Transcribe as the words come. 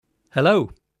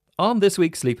Hello. On this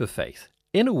week's Leap of Faith,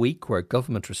 in a week where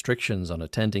government restrictions on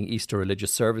attending Easter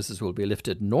religious services will be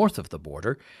lifted north of the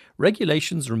border,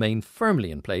 regulations remain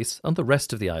firmly in place on the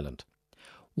rest of the island.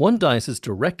 One diocese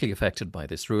directly affected by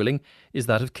this ruling is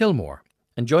that of Kilmore,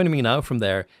 and joining me now from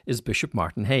there is Bishop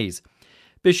Martin Hayes.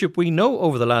 Bishop, we know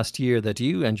over the last year that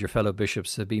you and your fellow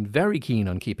bishops have been very keen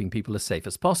on keeping people as safe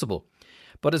as possible.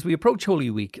 But as we approach Holy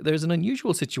Week, there's an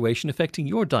unusual situation affecting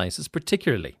your diocese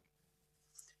particularly.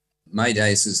 My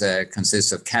diocese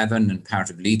consists of Cavan and part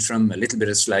of Leitrim, a little bit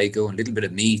of Sligo, a little bit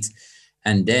of Meath,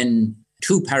 and then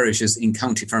two parishes in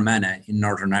County Fermanagh in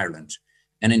Northern Ireland.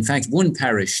 And in fact, one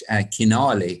parish,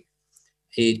 Kinawley,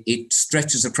 it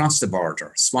stretches across the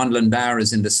border. Swanland Bar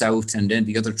is in the south, and then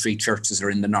the other three churches are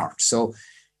in the north. So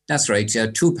that's right,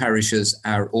 two parishes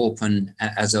are open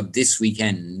as of this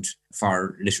weekend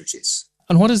for liturgies.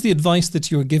 And what is the advice that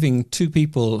you're giving to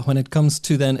people when it comes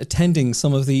to then attending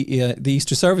some of the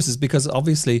Easter services? Because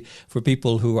obviously for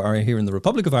people who are here in the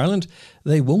Republic of Ireland,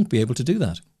 they won't be able to do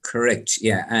that. Correct,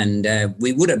 yeah. And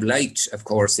we would have liked, of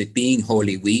course, it being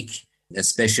Holy Week, a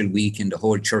special week in the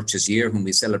whole church's year when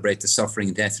we celebrate the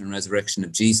suffering, death and resurrection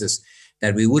of Jesus,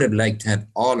 that we would have liked to have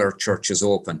all our churches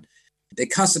open.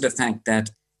 Because of the fact that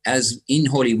as in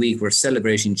Holy Week we're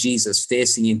celebrating Jesus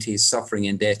facing into his suffering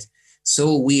and death,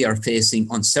 so we are facing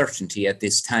uncertainty at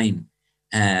this time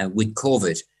with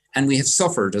COVID. And we have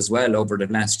suffered as well over the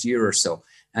last year or so.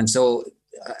 And so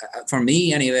for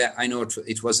me, anyway, I know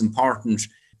it was important,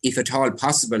 if at all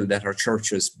possible, that our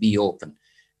churches be open.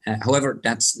 However,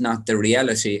 that's not the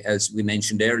reality. As we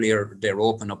mentioned earlier, they're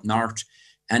open up north.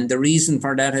 And the reason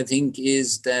for that, I think,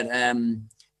 is that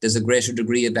there's a greater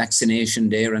degree of vaccination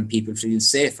there and people feel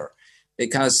safer.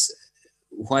 Because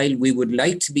while we would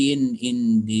like to be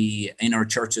in our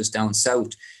churches down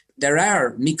south, there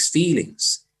are mixed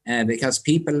feelings because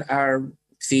people are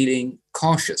feeling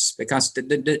cautious because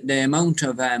the amount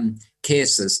of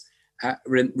cases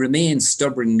remains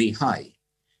stubbornly high.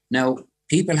 Now,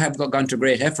 people have gone to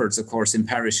great efforts, of course, in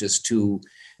parishes to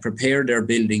prepare their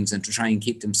buildings and to try and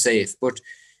keep them safe. But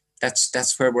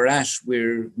that's where we're at.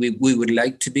 We would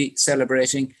like to be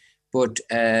celebrating, but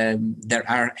there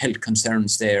are health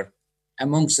concerns there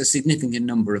amongst a significant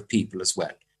number of people as well.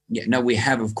 Yeah. Now we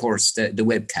have, of course, the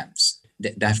webcams.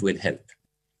 That will help.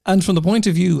 And from the point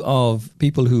of view of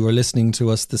people who are listening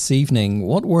to us this evening,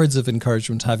 what words of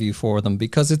encouragement have you for them?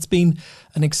 Because it's been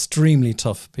an extremely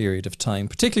tough period of time,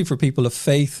 particularly for people of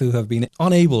faith who have been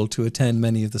unable to attend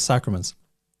many of the sacraments.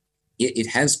 It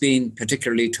has been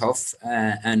particularly tough,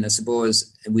 and I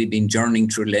suppose we've been journeying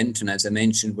through Lent, and as I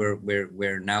mentioned,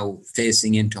 we're now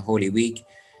facing into Holy Week.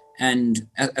 And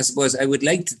I suppose I would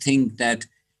like to think that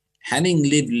having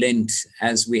lived Lent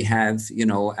as we have,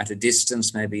 at a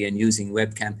distance maybe and using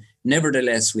webcam,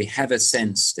 nevertheless, we have a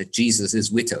sense that Jesus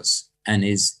is with us and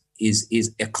is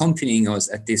accompanying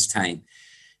us at this time.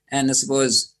 And I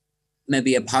suppose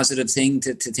maybe a positive thing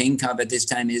to think of at this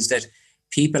time is that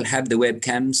people have the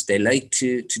webcams. They like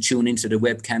to tune into the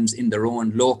webcams in their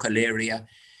own local area.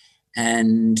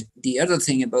 And the other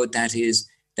thing about that is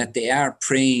that they are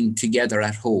praying together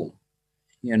at home,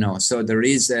 so there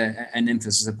is an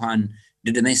emphasis upon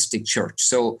the domestic church.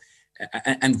 So,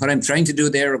 and what I'm trying to do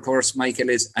there, of course, Michael,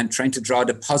 is I'm trying to draw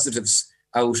the positives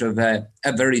out of a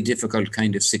very difficult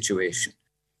kind of situation.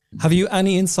 Have you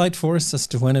any insight for us as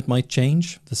to when it might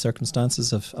change, the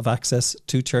circumstances of access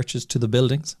to churches, to the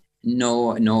buildings?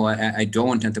 No, I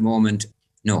don't at the moment.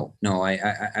 No,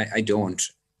 I don't.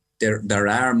 There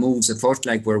are moves afoot,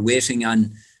 like we're waiting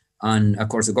on, of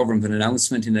course, a government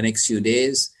announcement in the next few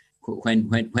days.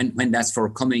 When that's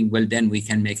forthcoming, well, then we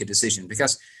can make a decision.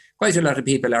 Because quite a lot of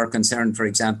people are concerned. For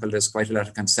example, there's quite a lot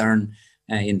of concern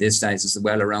in this diocese as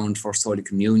well around First Holy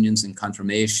Communions and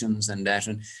confirmations and that.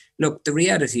 And look, the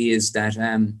reality is that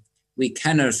we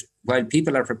cannot, while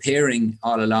people are preparing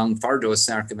all along for those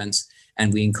sacraments,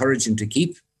 and we encourage them to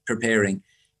keep preparing,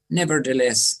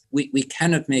 nevertheless, we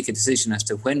cannot make a decision as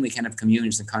to when we can have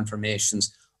communions and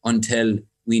confirmations until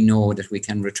we know that we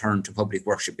can return to public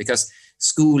worship, because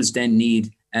schools then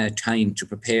need time to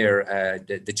prepare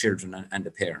the children and the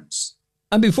parents.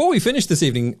 And before we finish this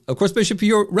evening, of course, Bishop,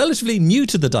 you're relatively new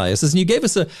to the diocese and you gave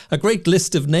us a great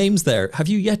list of names there. Have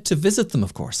you yet to visit them,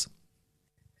 of course?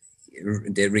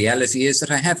 The reality is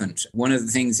that I haven't. One of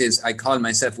the things is I call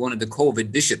myself one of the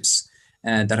COVID bishops,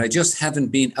 that I just haven't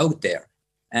been out there.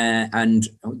 And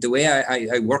the way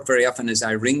I work very often is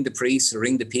I ring the priests,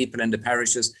 ring the people in the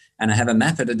parishes, and I have a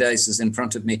map of the diocese in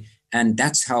front of me. And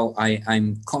that's how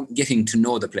I'm getting to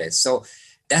know the place. So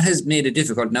that has made it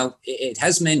difficult. Now, it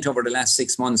has meant over the last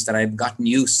 6 months that I've gotten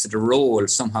used to the role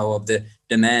somehow of the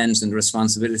demands and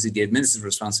responsibility, the administrative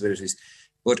responsibilities.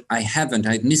 but I haven't.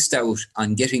 I've missed out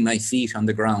on getting my feet on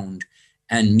the ground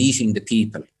and meeting the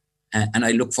people. And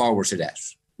I look forward to that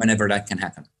whenever that can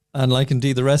happen. And like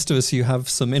indeed the rest of us, you have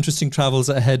some interesting travels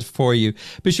ahead for you.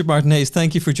 Bishop Martin Hayes,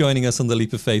 thank you for joining us on The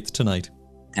Leap of Faith tonight.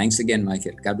 Thanks again,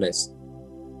 Michael. God bless.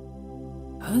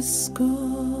 That's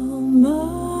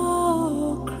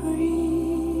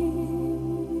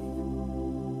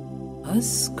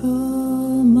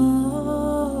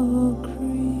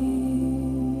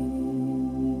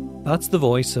the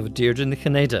voice of Deirdre Ní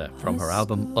Chinnéide from her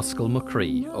album Uscail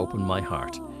Macree, Open My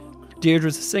Heart.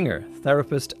 Deirdre's a singer,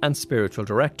 therapist and spiritual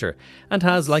director, and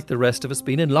has, like the rest of us,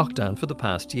 been in lockdown for the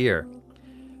past year.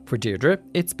 For Deirdre,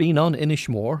 it's been on Inis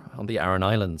Mor on the Aran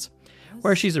Islands,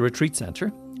 where she's a retreat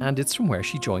centre, and it's from where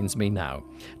she joins me now.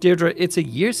 Deirdre, it's a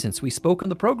year since we spoke on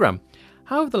the programme.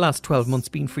 How have the last 12 months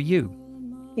been for you?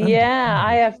 Yeah,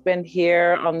 I have been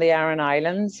here on the Aran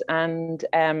Islands, and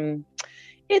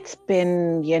it's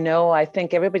been, I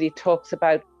think everybody talks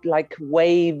about like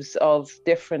waves of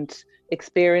different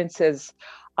experiences.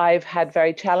 I've had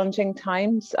very challenging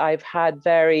times. I've had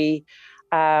very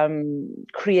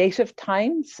creative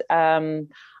times.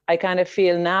 I kind of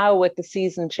feel now with the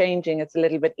season changing, it's a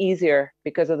little bit easier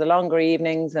because of the longer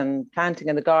evenings and planting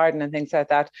in the garden and things like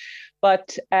that.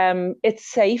 But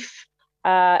it's safe.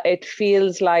 It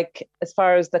feels like, as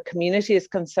far as the community is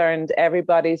concerned,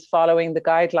 everybody's following the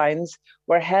guidelines.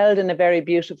 We're held in a very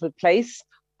beautiful place.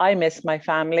 I miss my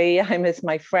family. I miss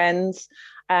my friends.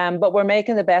 But we're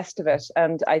making the best of it.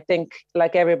 And I think,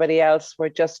 like everybody else, we're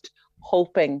just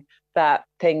hoping that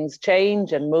things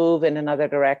change and move in another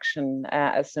direction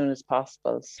as soon as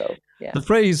possible. So, yeah. The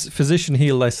phrase physician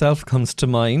heal thyself comes to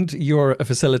mind. You're a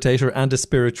facilitator and a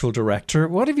spiritual director.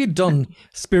 What have you done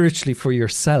spiritually for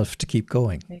yourself to keep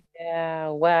going? Yeah,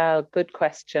 well, good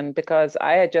question, because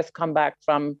I had just come back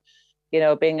from,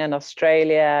 being in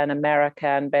Australia and America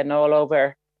and been all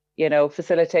over,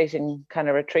 facilitating kind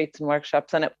of retreats and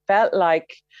workshops. And it felt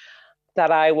like that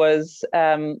I was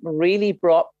really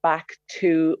brought back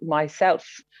to myself.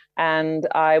 And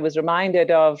I was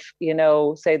reminded of,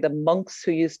 say the monks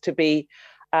who used to be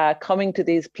coming to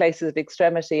these places of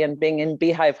extremity and being in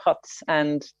beehive huts.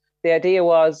 And the idea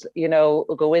was,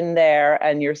 go in there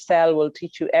and your cell will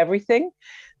teach you everything.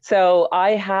 So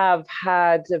I have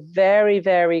had a very,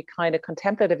 very kind of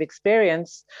contemplative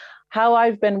experience. How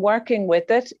I've been working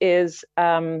with it is,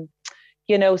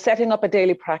 setting up a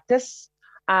daily practice.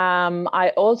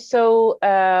 I also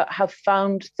have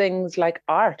found things like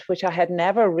art, which I had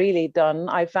never really done.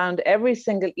 I found every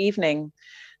single evening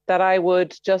that I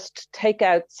would just take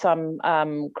out some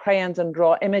crayons and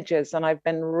draw images. And I've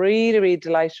been really, really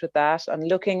delighted with that and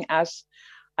looking at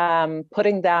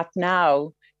putting that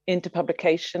now into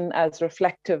publication as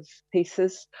reflective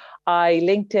pieces. I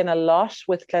linked in a lot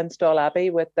with Clensdale Abbey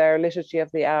with their Liturgy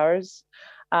of the Hours.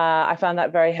 I found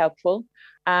that very helpful.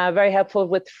 Very helpful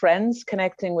with friends,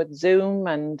 connecting with Zoom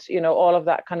and, all of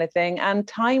that kind of thing. And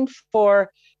time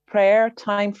for prayer,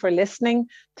 time for listening,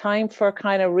 time for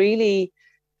kind of really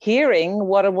hearing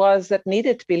what it was that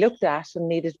needed to be looked at and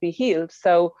needed to be healed.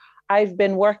 So I've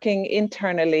been working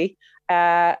internally,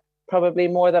 probably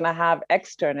more than I have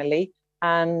externally.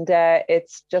 And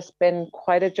it's just been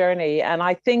quite a journey. And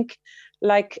I think,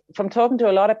 like, from talking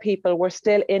to a lot of people, we're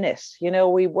still in it.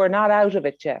 We're not out of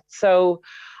it yet. So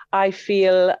I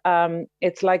feel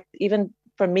it's like, even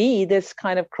for me, this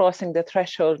kind of crossing the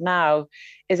threshold now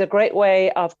is a great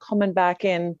way of coming back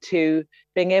into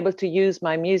being able to use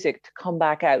my music to come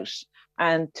back out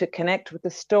and to connect with the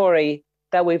story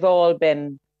that we've all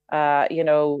been,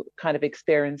 kind of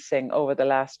experiencing over the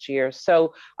last year.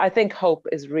 So I think hope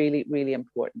is really, really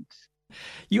important.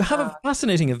 You have a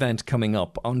fascinating event coming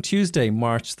up on Tuesday,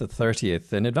 March the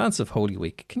 30th, in advance of Holy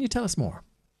Week. Can you tell us more?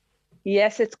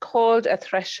 Yes, it's called A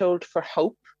Threshold for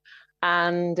Hope,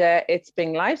 and it's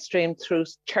being live streamed through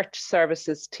Church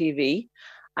Services TV,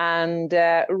 and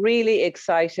really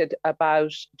excited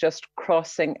about just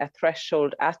crossing a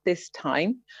threshold at this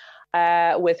time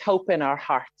with hope in our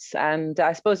hearts. And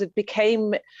I suppose it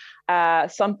became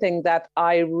something that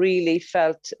I really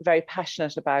felt very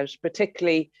passionate about,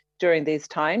 particularly during these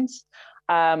times.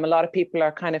 A lot of people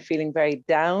are kind of feeling very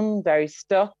down, very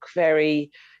stuck,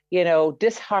 very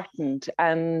disheartened,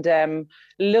 and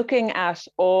looking at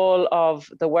all of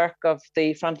the work of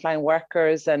the frontline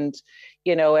workers and,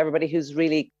 everybody who's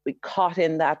really caught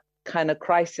in that kind of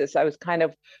crisis. I was kind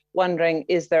of wondering,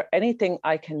 is there anything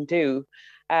I can do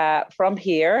from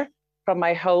here, from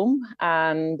my home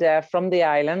and from the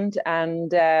island,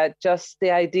 and just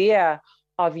the idea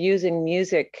of using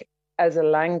music as a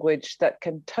language that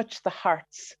can touch the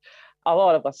hearts all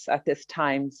of us at this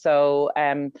time. So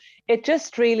it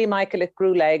just really, Michael, it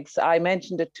grew legs. I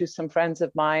mentioned it to some friends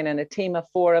of mine, and a team of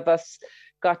 4 of us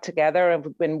got together and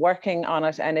we've been working on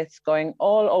it, and it's going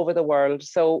all over the world.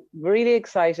 So really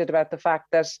excited about the fact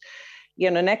that,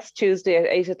 next Tuesday at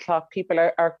 8:00, people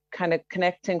are kind of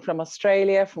connecting from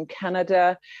Australia, from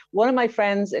Canada. One of my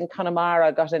friends in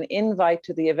Connemara got an invite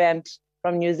to the event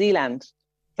from New Zealand.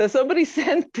 So somebody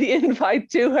sent the invite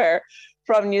to her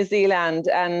from New Zealand.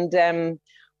 And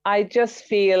I just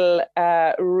feel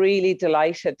really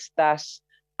delighted that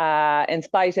in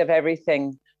spite of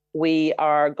everything, we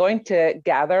are going to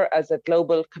gather as a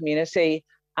global community,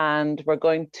 and we're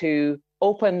going to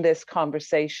open this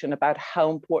conversation about how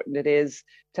important it is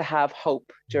to have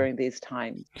hope during these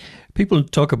times. People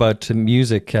talk about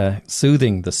music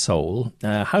soothing the soul.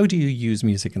 How do you use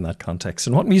music in that context?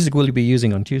 And what music will you be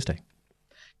using on Tuesday?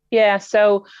 Yeah,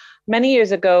 so many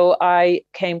years ago, I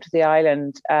came to the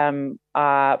island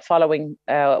following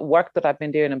work that I've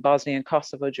been doing in Bosnia and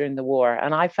Kosovo during the war.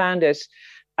 And I found it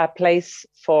a place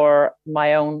for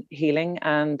my own healing.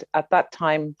 And at that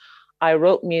time, I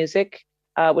wrote music,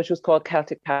 which was called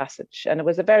Celtic Passage. And it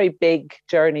was a very big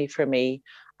journey for me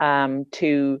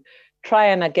to try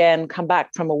and again come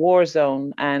back from a war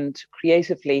zone and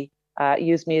creatively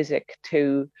use music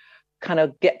to kind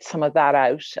of get some of that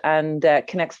out, and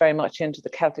connects very much into the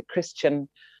Celtic Christian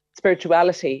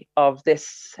spirituality of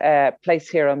this place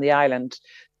here on the island.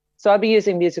 So I'll be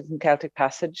using music from Celtic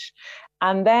Passage.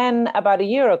 And then about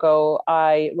a year ago,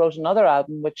 I wrote another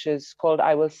album, which is called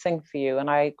I Will Sing For You.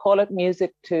 And I call it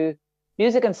music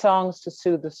and songs to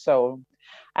soothe the soul.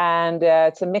 And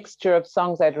it's a mixture of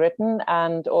songs I'd written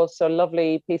and also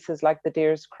lovely pieces like The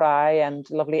Deer's Cry and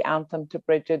lovely Anthem to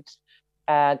Bridget,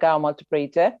 Gaumol to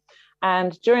Bride.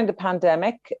 And during the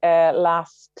pandemic,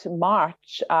 last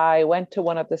March, I went to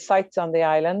one of the sites on the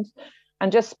island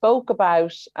and just spoke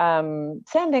about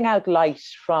sending out light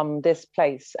from this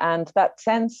place, and that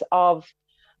sense of,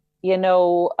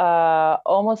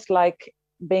 almost like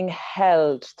being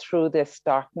held through this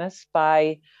darkness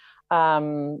by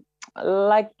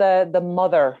like the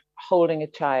mother holding a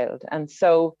child. And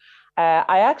so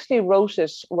I actually wrote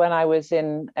it when I was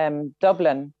in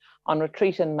Dublin on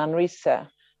retreat in Manresa.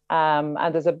 And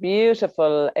there's a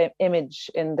beautiful image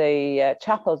in the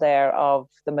chapel there of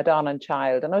the Madonna and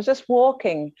Child. And I was just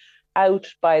walking out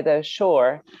by the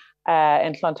shore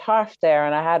in Clontarf there,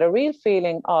 and I had a real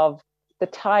feeling of the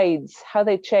tides, how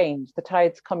they change, the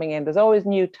tides coming in. There's always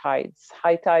new tides,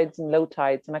 high tides and low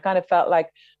tides. And I kind of felt like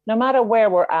no matter where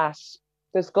we're at,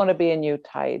 there's going to be a new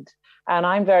tide. And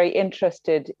I'm very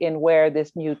interested in where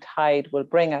this new tide will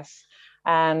bring us.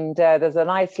 And there's a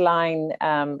nice line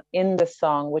in the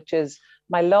song, which is,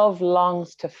 my love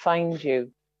longs to find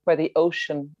you where the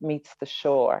ocean meets the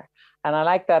shore. And I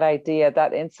like that idea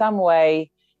that in some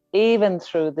way, even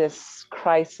through this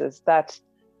crisis, that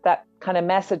kind of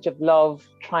message of love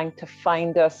trying to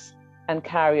find us and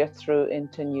carry us through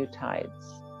into new tides.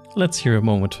 Let's hear a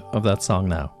moment of that song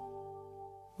now.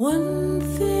 One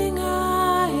thing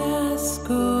I ask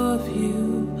of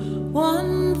you,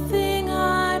 one thing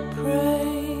I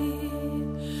pray,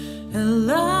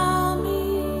 allow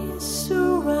me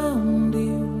surround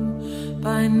you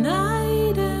by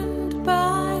night and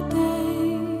by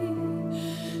day.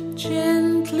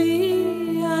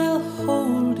 Gently I'll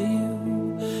hold you,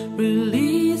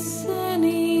 release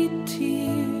any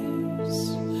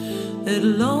tears that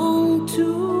long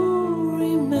to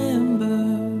remember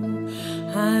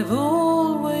I've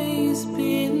always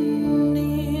been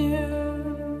near.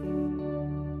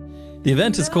 The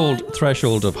event is called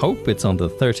Threshold of Hope. It's on the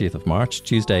 30th of March,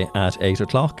 Tuesday at 8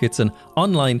 o'clock. It's an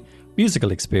online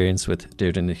musical experience with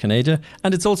Deirdre Ní Chinnéide,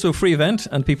 and it's also a free event,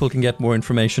 and people can get more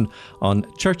information on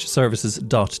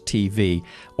churchservices.tv,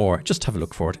 or just have a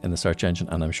look for it in the search engine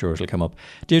and I'm sure it'll come up.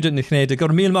 Deirdre Ní Chinnéide, gur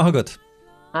míl maith agat.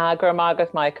 Gur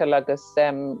magat, Michael, agus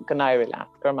ganairi laat.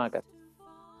 Gur magat.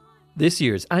 This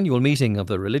year's annual meeting of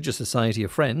the Religious Society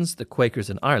of Friends, the Quakers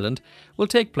in Ireland, will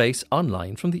take place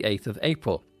online from the 8th of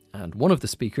April. And one of the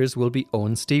speakers will be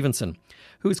Owen Stevenson,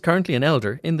 who is currently an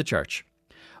elder in the church.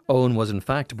 Owen was in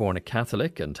fact born a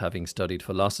Catholic, and having studied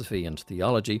philosophy and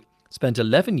theology, spent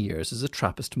 11 years as a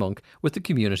Trappist monk with the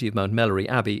community of Mount Melleray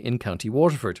Abbey in County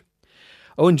Waterford.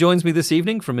 Owen joins me this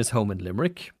evening from his home in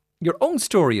Limerick. Your own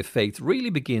story of faith really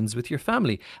begins with your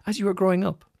family as you were growing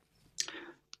up.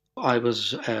 I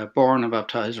was born and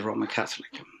baptised a Roman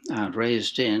Catholic and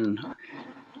raised in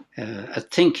a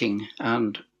thinking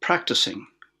and practising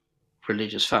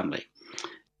religious family.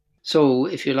 So,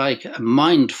 if you like, a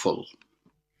mindful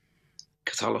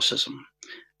Catholicism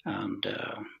and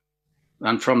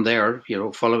and from there,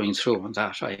 following through on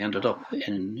that, I ended up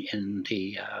in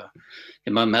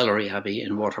my Melleray Abbey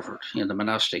in Waterford, in the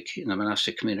monastic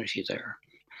community there.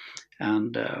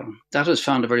 And that has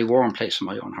found a very warm place in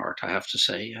my own heart, I have to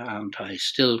say. And I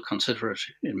still consider it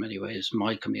in many ways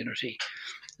my community,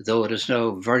 though it is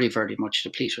now very, very much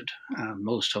depleted.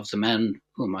 Most of the men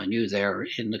whom I knew there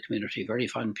in the community, very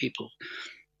fine people,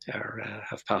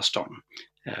 have passed on.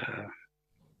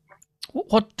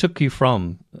 What took you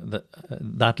from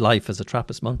that life as a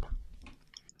Trappist monk?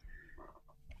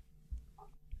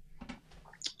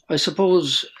 I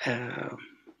suppose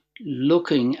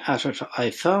looking at it,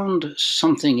 I found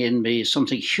something in me,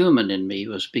 something human in me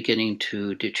was beginning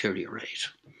to deteriorate.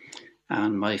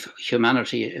 And my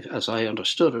humanity, as I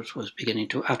understood it, was beginning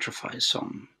to atrophy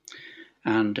some.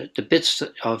 And the bits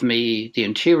of me, the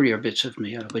interior bits of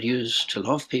me I would use to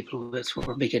love people with,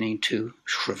 were beginning to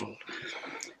shrivel.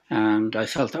 And I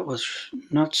felt that was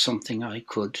not something I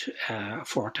could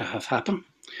afford to have happen,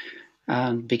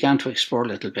 and began to explore a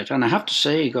little bit. And I have to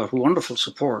say, got wonderful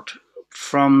support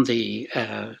from the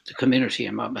community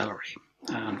in Melleray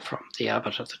and from the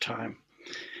abbot at the time.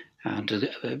 And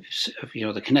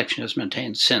the connection is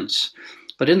maintained since.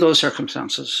 But in those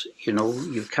circumstances,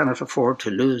 you cannot afford to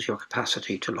lose your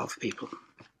capacity to love people.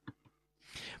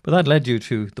 But that led you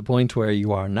to the point where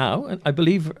you are now, and I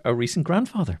believe a recent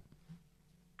grandfather.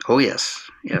 Oh,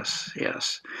 yes.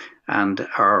 And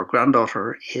our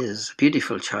granddaughter is a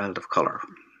beautiful child of colour.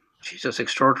 She's just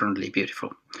extraordinarily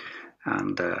beautiful.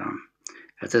 And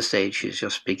at this stage, she's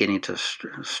just beginning to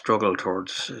struggle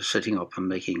towards sitting up and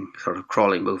making sort of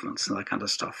crawling movements and that kind of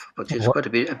stuff. But she's quite a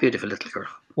beautiful little girl.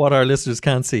 What our listeners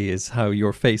can't see is how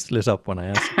your face lit up when I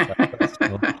asked you that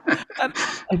question. And,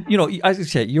 as you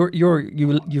say,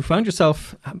 you found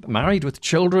yourself married with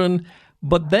children,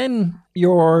 but then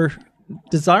your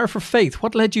desire for faith,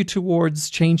 what led you towards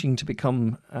changing to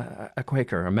become a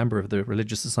Quaker, a member of the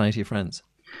Religious Society of Friends?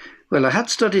 Well, I had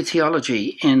studied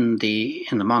theology in the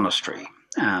monastery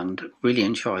and really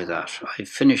enjoyed that. I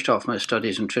finished off my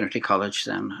studies in Trinity College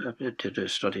then, to do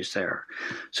studies there.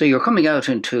 So you're coming out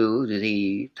into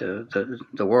the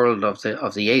world of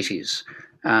the 80s,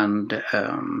 and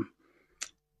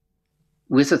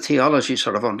with a theology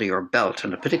sort of under your belt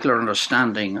and a particular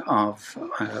understanding of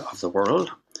the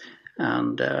world.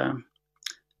 And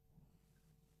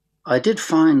I did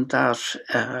find that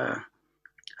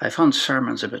I found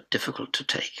sermons a bit difficult to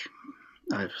take.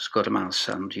 I was go to Mass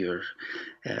and you're,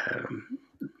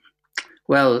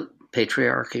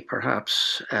 patriarchy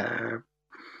perhaps,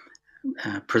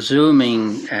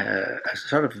 presuming a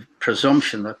sort of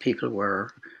presumption that people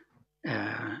were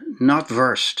not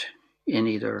versed in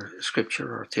either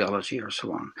scripture or theology or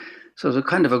so on. So there's a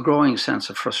kind of a growing sense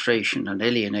of frustration and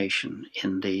alienation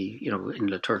in in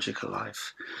liturgical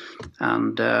life.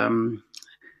 And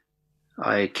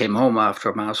I came home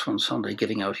after Mass one Sunday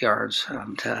giving out yards,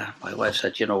 and my wife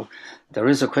said, there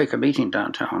is a Quaker meeting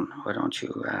downtown. Why don't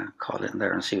you call in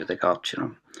there and see what they got,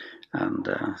 And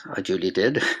I duly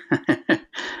did.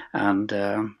 And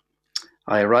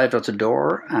I arrived at the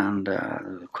door, and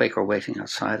the Quaker waiting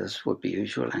outside as would be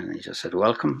usual, and he just said,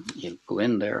 "Welcome, you go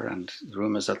in there, and the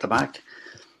room is at the back."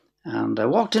 And I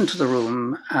walked into the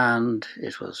room, and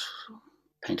it was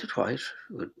painted white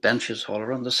with benches all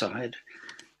around the side,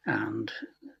 and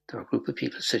there were a group of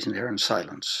people sitting there in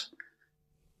silence.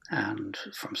 And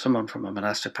from someone from a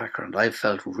monastic background, I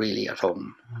felt really at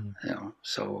home,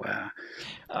 So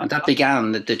and that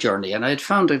began the journey, and I had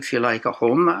found, if you like, a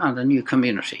home and a new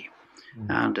community.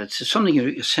 And it's something you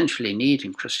essentially need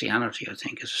in Christianity, I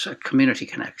think, is a community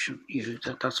connection.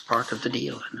 That's part of the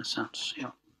deal, in a sense.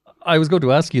 I was going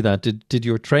to ask you that. Did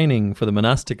your training for the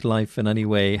monastic life in any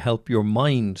way help your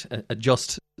mind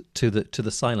adjust to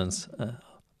the silence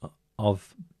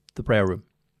of the prayer room?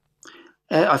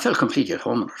 I felt completely at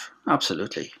home in it.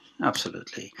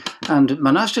 Absolutely. And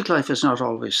monastic life is not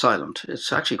always silent.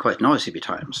 It's actually quite noisy at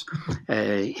times.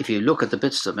 If you look at the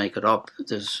bits that make it up,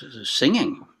 there's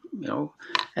singing,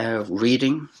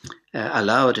 reading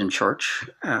aloud in church,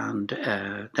 and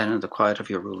then in the quiet of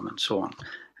your room and so on.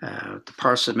 The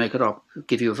parts that make it up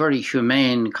give you a very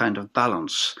humane kind of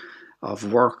balance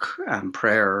of work and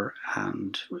prayer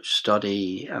and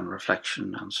study and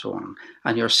reflection and so on.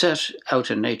 And you're set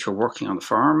out in nature working on the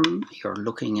farm, you're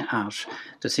looking at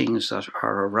the things that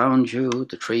are around you,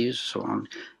 the trees, so on,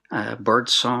 bird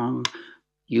song.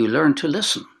 You learn to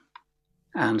listen.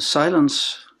 And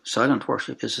silent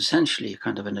worship is essentially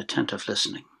kind of an attentive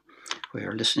listening, where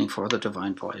you're listening for the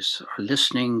divine voice, or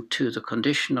listening to the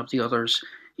condition of the others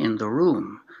in the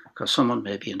room, because someone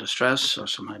may be in distress, or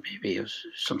someone may be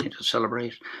something to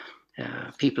celebrate.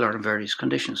 people are in various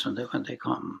conditions when they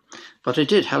come. But it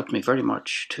did help me very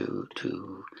much to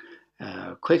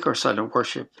Quaker silent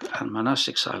worship and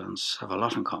monastic silence have a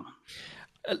lot in common.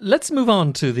 Let's move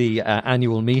on to the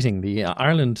annual meeting, the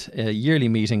Ireland yearly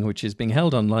meeting, which is being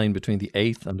held online between the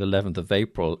 8th and 11th of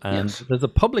April. And Yes. there's a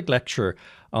public lecture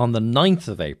on the 9th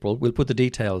of April. We'll put the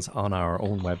details on our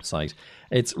own website.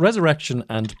 It's Resurrection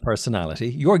and Personality.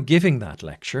 You're giving that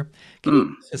lecture. Give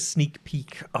me a sneak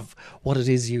peek of what it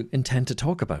is you intend to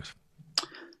talk about.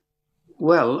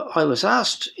 Well, I was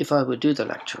asked if I would do the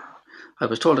lecture. I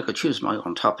was told I could choose my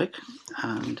own topic,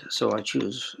 and so I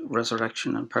choose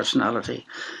resurrection and personality.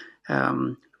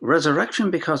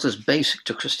 Resurrection because it's basic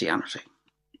to Christianity.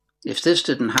 If this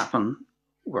didn't happen,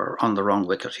 we're on the wrong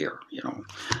wicket here.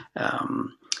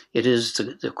 It is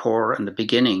the core and the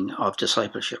beginning of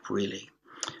discipleship, really.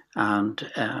 And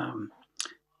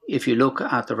if you look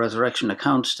at the resurrection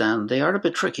accounts, then they are a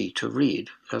bit tricky to read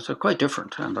because they're quite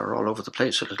different and they're all over the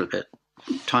place a little bit.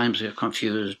 Times you're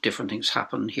confused, different things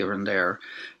happen here and there.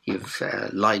 You've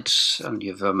lights, and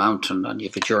you've a mountain, and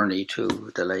you've a journey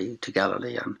to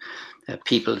Galilee, and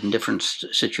people in different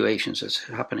situations is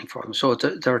happening for them. So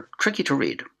they're tricky to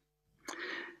read.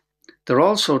 They're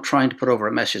also trying to put over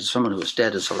a message: someone who is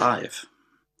dead is alive.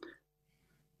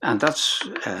 And that's,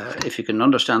 if you can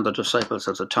understand the disciples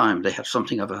at the time, they had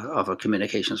something of a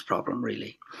communications problem,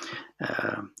 really.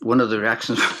 One of the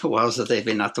reactions was that they'd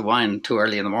been at the wine too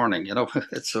early in the morning, It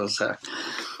was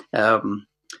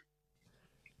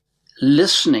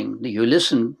listening. You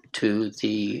listen to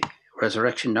the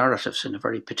resurrection narratives in a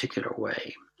very particular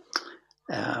way.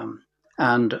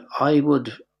 And I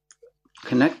would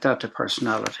connect that to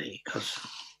personality,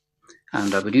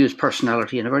 and I would use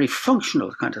personality in a very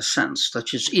functional kind of sense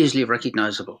that is easily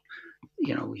recognizable.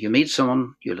 You meet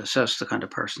someone, you'll assess the kind of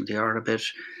person they are a bit,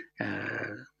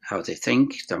 how they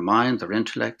think, their mind, their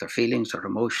intellect, their feelings, their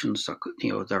emotions,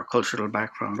 their cultural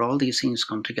background. All these things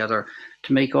come together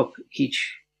to make up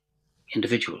each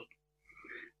individual.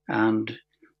 And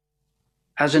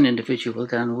as an individual,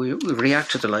 then we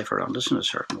react to the life around us in a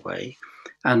certain way.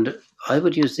 And I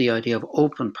would use the idea of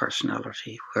open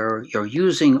personality, where you're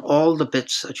using all the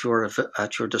bits at your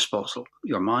disposal: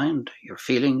 your mind, your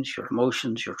feelings, your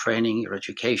emotions, your training, your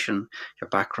education, your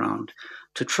background,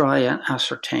 to try and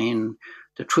ascertain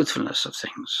the truthfulness of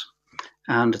things.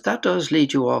 And that does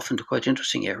lead you off into quite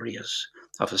interesting areas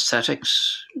of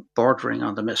aesthetics, bordering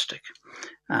on the mystic.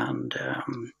 And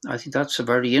I think that's a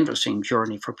very interesting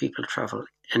journey for people to travel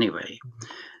anyway.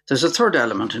 There's a third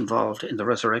element involved in the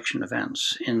resurrection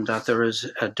events, in that there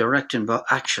is a direct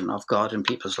action of God in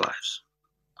people's lives.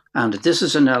 And this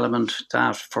is an element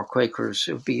that for Quakers,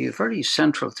 it would be a very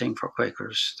central thing for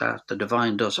Quakers, that the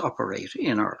divine does operate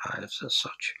in our lives as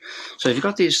such. So you've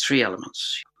got these three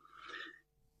elements.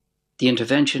 The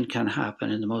intervention can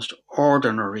happen in the most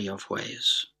ordinary of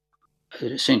ways.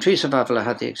 St. Teresa of Avila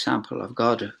had the example of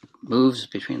God moves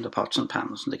between the pots and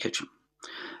pans in the kitchen.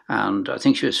 And I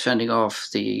think she was fending off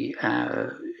she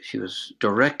was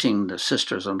directing the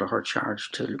sisters under her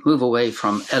charge to move away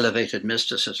from elevated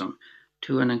mysticism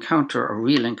to a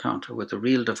real encounter with the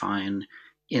real divine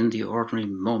in the ordinary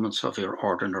moments of your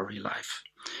ordinary life.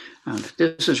 And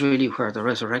this is really where the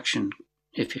resurrection,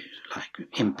 if you like,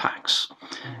 impacts.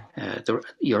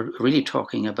 You're really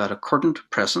talking about a current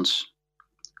presence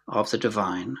of the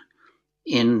divine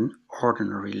in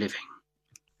ordinary living.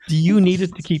 Do you need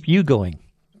it to keep you going,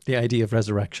 the idea of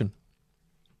resurrection?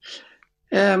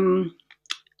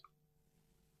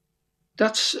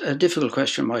 That's a difficult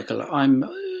question, Michael.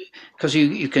 Because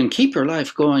you can keep your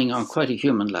life going on quite a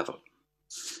human level.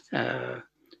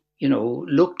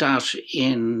 Looked at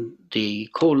in the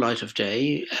cold light of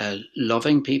day,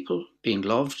 loving people, being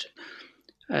loved.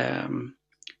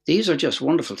 These are just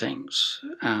wonderful things.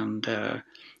 And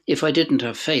if I didn't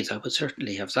have faith, I would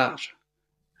certainly have that.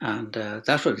 And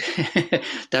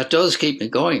that does keep me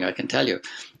going, I can tell you.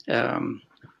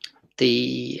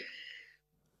 The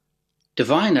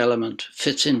divine element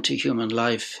fits into human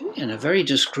life in a very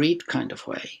discreet kind of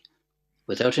way,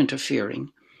 without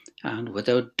interfering and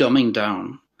without dumbing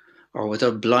down or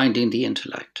without blinding the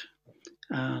intellect.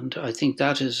 And I think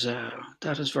that is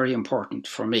very important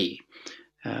for me.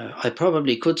 I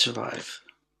probably could survive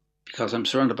because I'm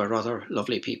surrounded by rather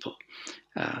lovely people.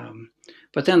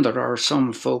 But then there are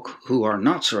some folk who are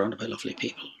not surrounded by lovely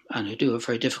people and who do have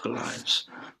very difficult lives.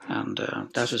 And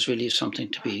that is really something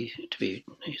to be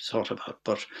thought about.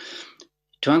 But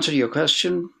to answer your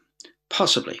question,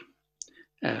 possibly.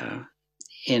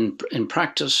 In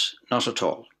practice, not at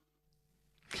all.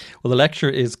 Well, the lecture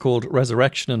is called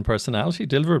Resurrection and Personality,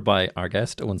 delivered by our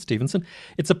guest, Owen Stevenson.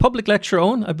 It's a public lecture,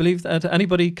 Owen. I believe that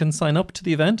anybody can sign up to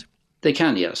the event. They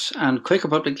can, yes. And Quaker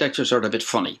public lectures are a bit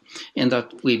funny in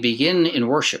that we begin in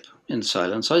worship in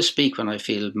silence. I speak when I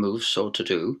feel moved so to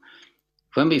do.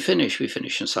 When we finish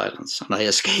in silence, and I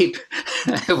escape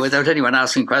without anyone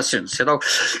asking questions,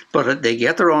 But they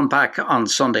get their own back on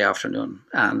Sunday afternoon,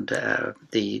 and there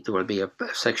will be a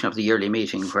section of the yearly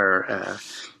meeting where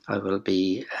I will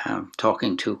be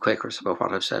talking to Quakers about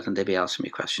what I've said, and they'll be asking me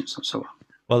questions and so on.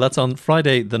 Well, that's on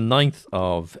Friday, the 9th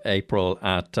of April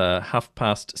at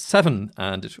 7:30,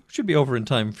 and it should be over in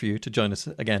time for you to join us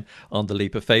again on The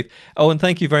Leap of Faith. Owen,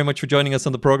 thank you very much for joining us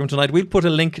on the programme tonight. We'll put a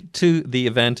link to the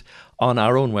event on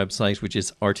our own website, which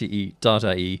is rte.ie/leap.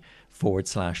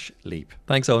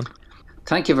 Thanks, Owen.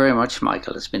 Thank you very much,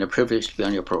 Michael. It's been a privilege to be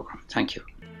on your programme. Thank you.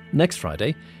 Next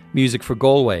Friday, Music for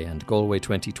Galway and Galway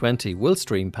 2020 will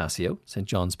stream Passio, St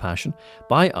John's Passion,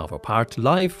 by Avo Part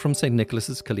live from St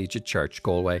Nicholas's Collegiate Church,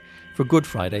 Galway, for Good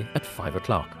Friday at 5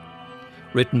 o'clock.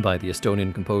 Written by the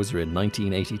Estonian composer in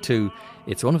 1982,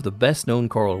 it's one of the best-known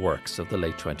choral works of the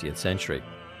late 20th century.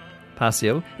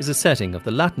 Passio is a setting of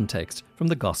the Latin text from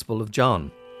the Gospel of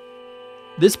John.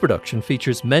 This production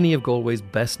features many of Galway's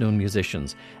best-known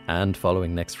musicians, and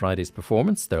following next Friday's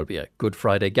performance, there will be a Good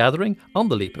Friday gathering on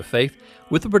The Leap of Faith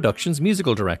with the production's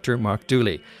musical director Mark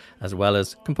Dooley, as well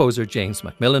as composer James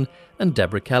Macmillan and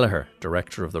Deborah Kelleher,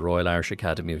 director of the Royal Irish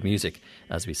Academy of Music,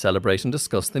 as we celebrate and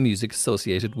discuss the music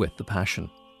associated with the Passion.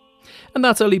 And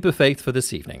that's our Leap of Faith for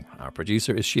this evening. Our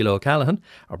producer is Sheila O'Callaghan,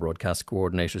 our broadcast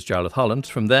coordinator is Jarlath Holland.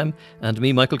 From them and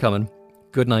me, Michael Cummin,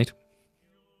 good night.